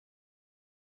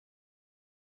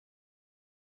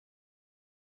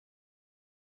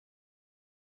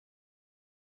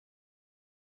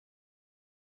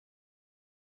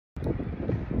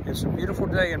It's a beautiful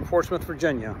day in Portsmouth,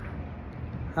 Virginia.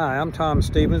 Hi, I'm Tom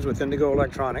Stevens with Indigo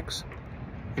Electronics,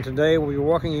 and today we'll be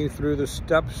walking you through the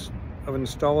steps of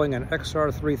installing an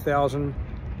XR3000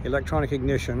 Electronic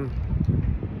Ignition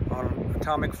on an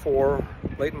Atomic 4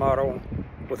 late model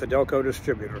with a Delco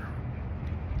distributor.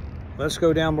 Let's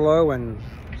go down below and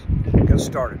get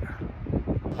started.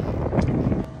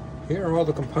 Here are all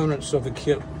the components of the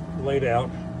kit laid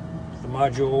out: the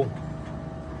module,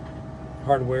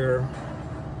 hardware,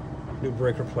 new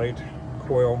breaker plate,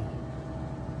 coil,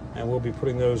 and we'll be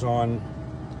putting those on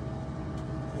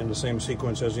in the same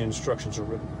sequence as the instructions are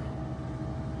written.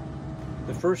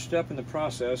 The first step in the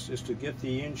process is to get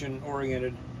the engine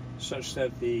oriented such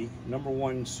that the number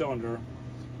one cylinder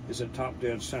is at top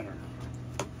dead center.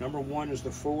 Number one is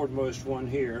the forwardmost one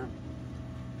here,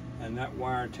 and that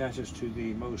wire attaches to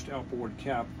the most outboard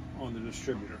cap on the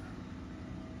distributor.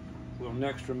 We'll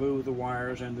next remove the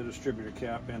wires and the distributor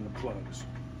cap and the plugs.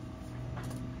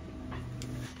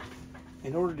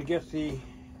 In order to get the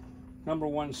number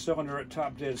one cylinder at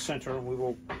top dead center, we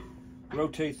will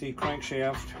rotate the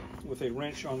crankshaft with a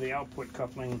wrench on the output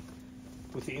coupling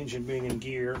with the engine being in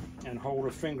gear, and hold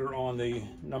a finger on the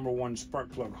number one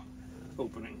spark plug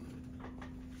opening.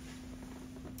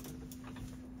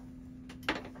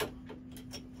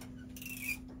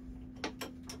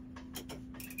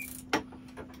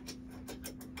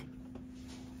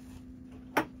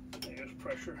 There's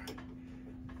pressure.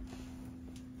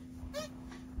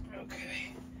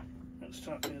 Okay, that's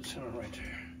top dead center right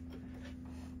there.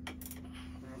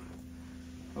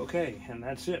 Okay, and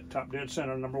that's it, top dead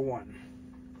center number one.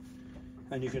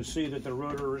 And you can see that the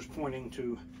rotor is pointing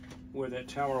to where that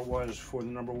tower was for the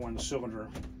number one cylinder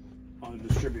on the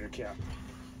distributor cap.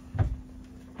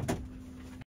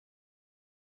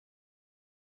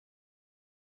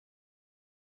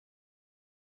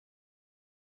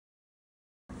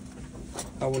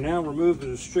 I will now remove the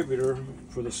distributor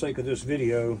for the sake of this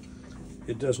video.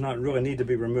 It does not really need to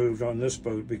be removed on this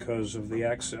boat because of the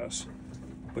access.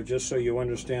 But just so you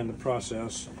understand the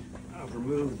process, I've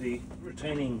removed the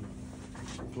retaining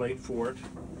plate for it,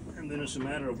 and then it's a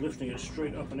matter of lifting it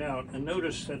straight up and out. And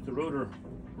notice that the rotor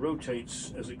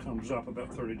rotates as it comes up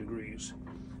about 30 degrees.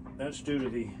 That's due to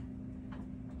the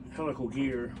helical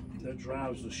gear that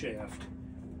drives the shaft.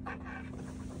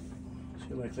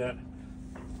 See, like that?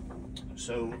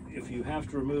 So if you have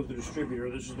to remove the distributor,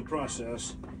 this is the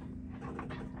process.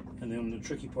 And then the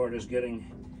tricky part is getting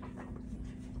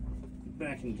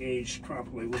back engaged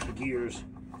properly with the gears,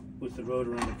 with the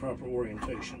rotor in the proper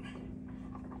orientation.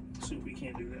 Let's see if we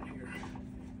can't do that here.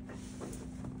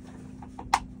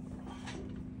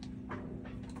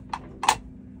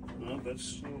 No,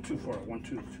 that's a little too far, one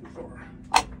tooth too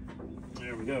far.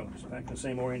 There we go, it's back in the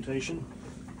same orientation,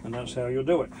 and that's how you'll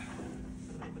do it.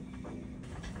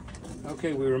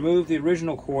 Okay, we removed the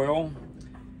original coil,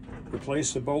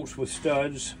 replaced the bolts with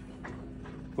studs,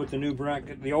 put the new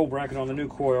bracket, the old bracket on the new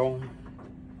coil,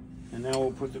 and now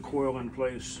we'll put the coil in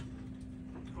place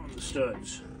on the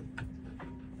studs.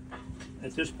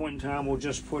 At this point in time, we'll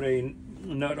just put a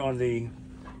nut on the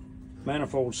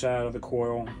manifold side of the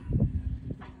coil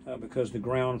because the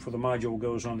ground for the module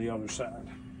goes on the other side.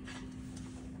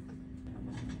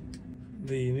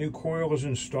 The new coil is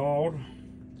installed,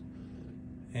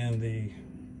 and the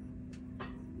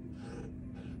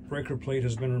breaker plate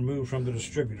has been removed from the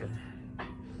distributor.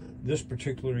 This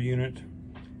particular unit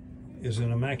is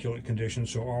in immaculate condition,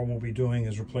 so all we'll be doing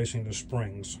is replacing the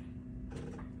springs.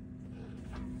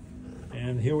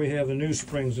 And here we have the new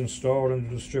springs installed in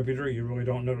the distributor. You really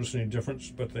don't notice any difference,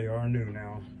 but they are new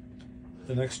now.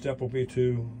 The next step will be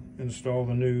to install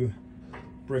the new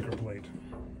breaker plate.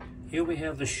 Here we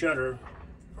have the shutter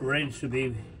ready to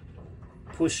be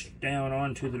pushed down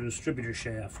onto the distributor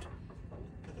shaft.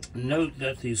 Note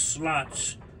that these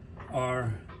slots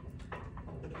are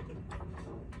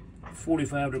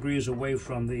 45 degrees away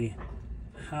from the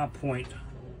high point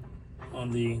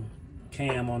on the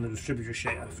cam on the distributor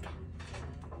shaft.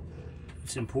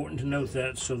 It's important to note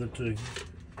that so that the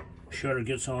shutter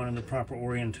gets on in the proper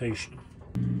orientation.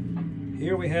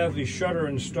 Here we have the shutter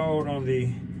installed on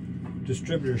the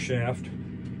distributor shaft.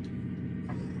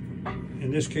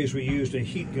 In this case, we used a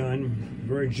heat gun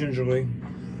very gingerly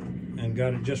and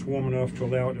got it just warm enough to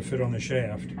allow it to fit on the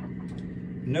shaft.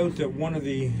 Note that one of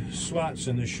the slots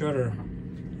in the shutter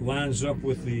lines up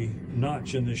with the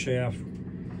notch in the shaft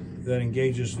that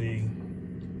engages the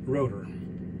rotor.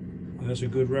 And that's a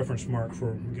good reference mark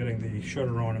for getting the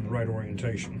shutter on in the right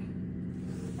orientation.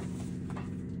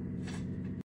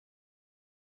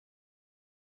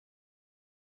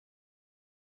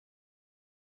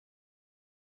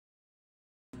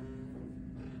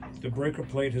 The breaker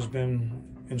plate has been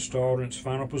installed in its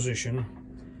final position,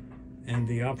 and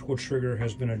the optical trigger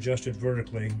has been adjusted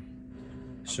vertically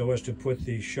so as to put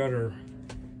the shutter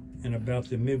in about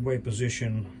the midway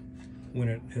position when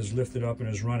it has lifted up and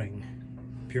is running,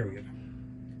 period.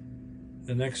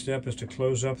 The next step is to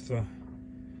close up the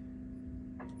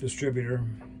distributor,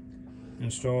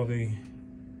 install the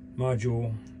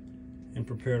module, and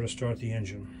prepare to start the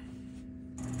engine.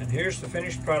 And here's the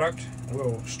finished product.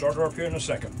 We'll start her up here in a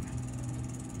second.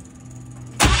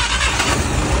 You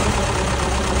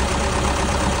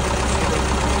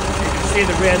can see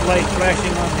the red light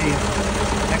flashing on the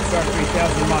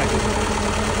XR3000 module.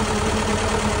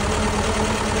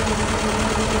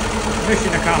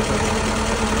 Mission accomplished.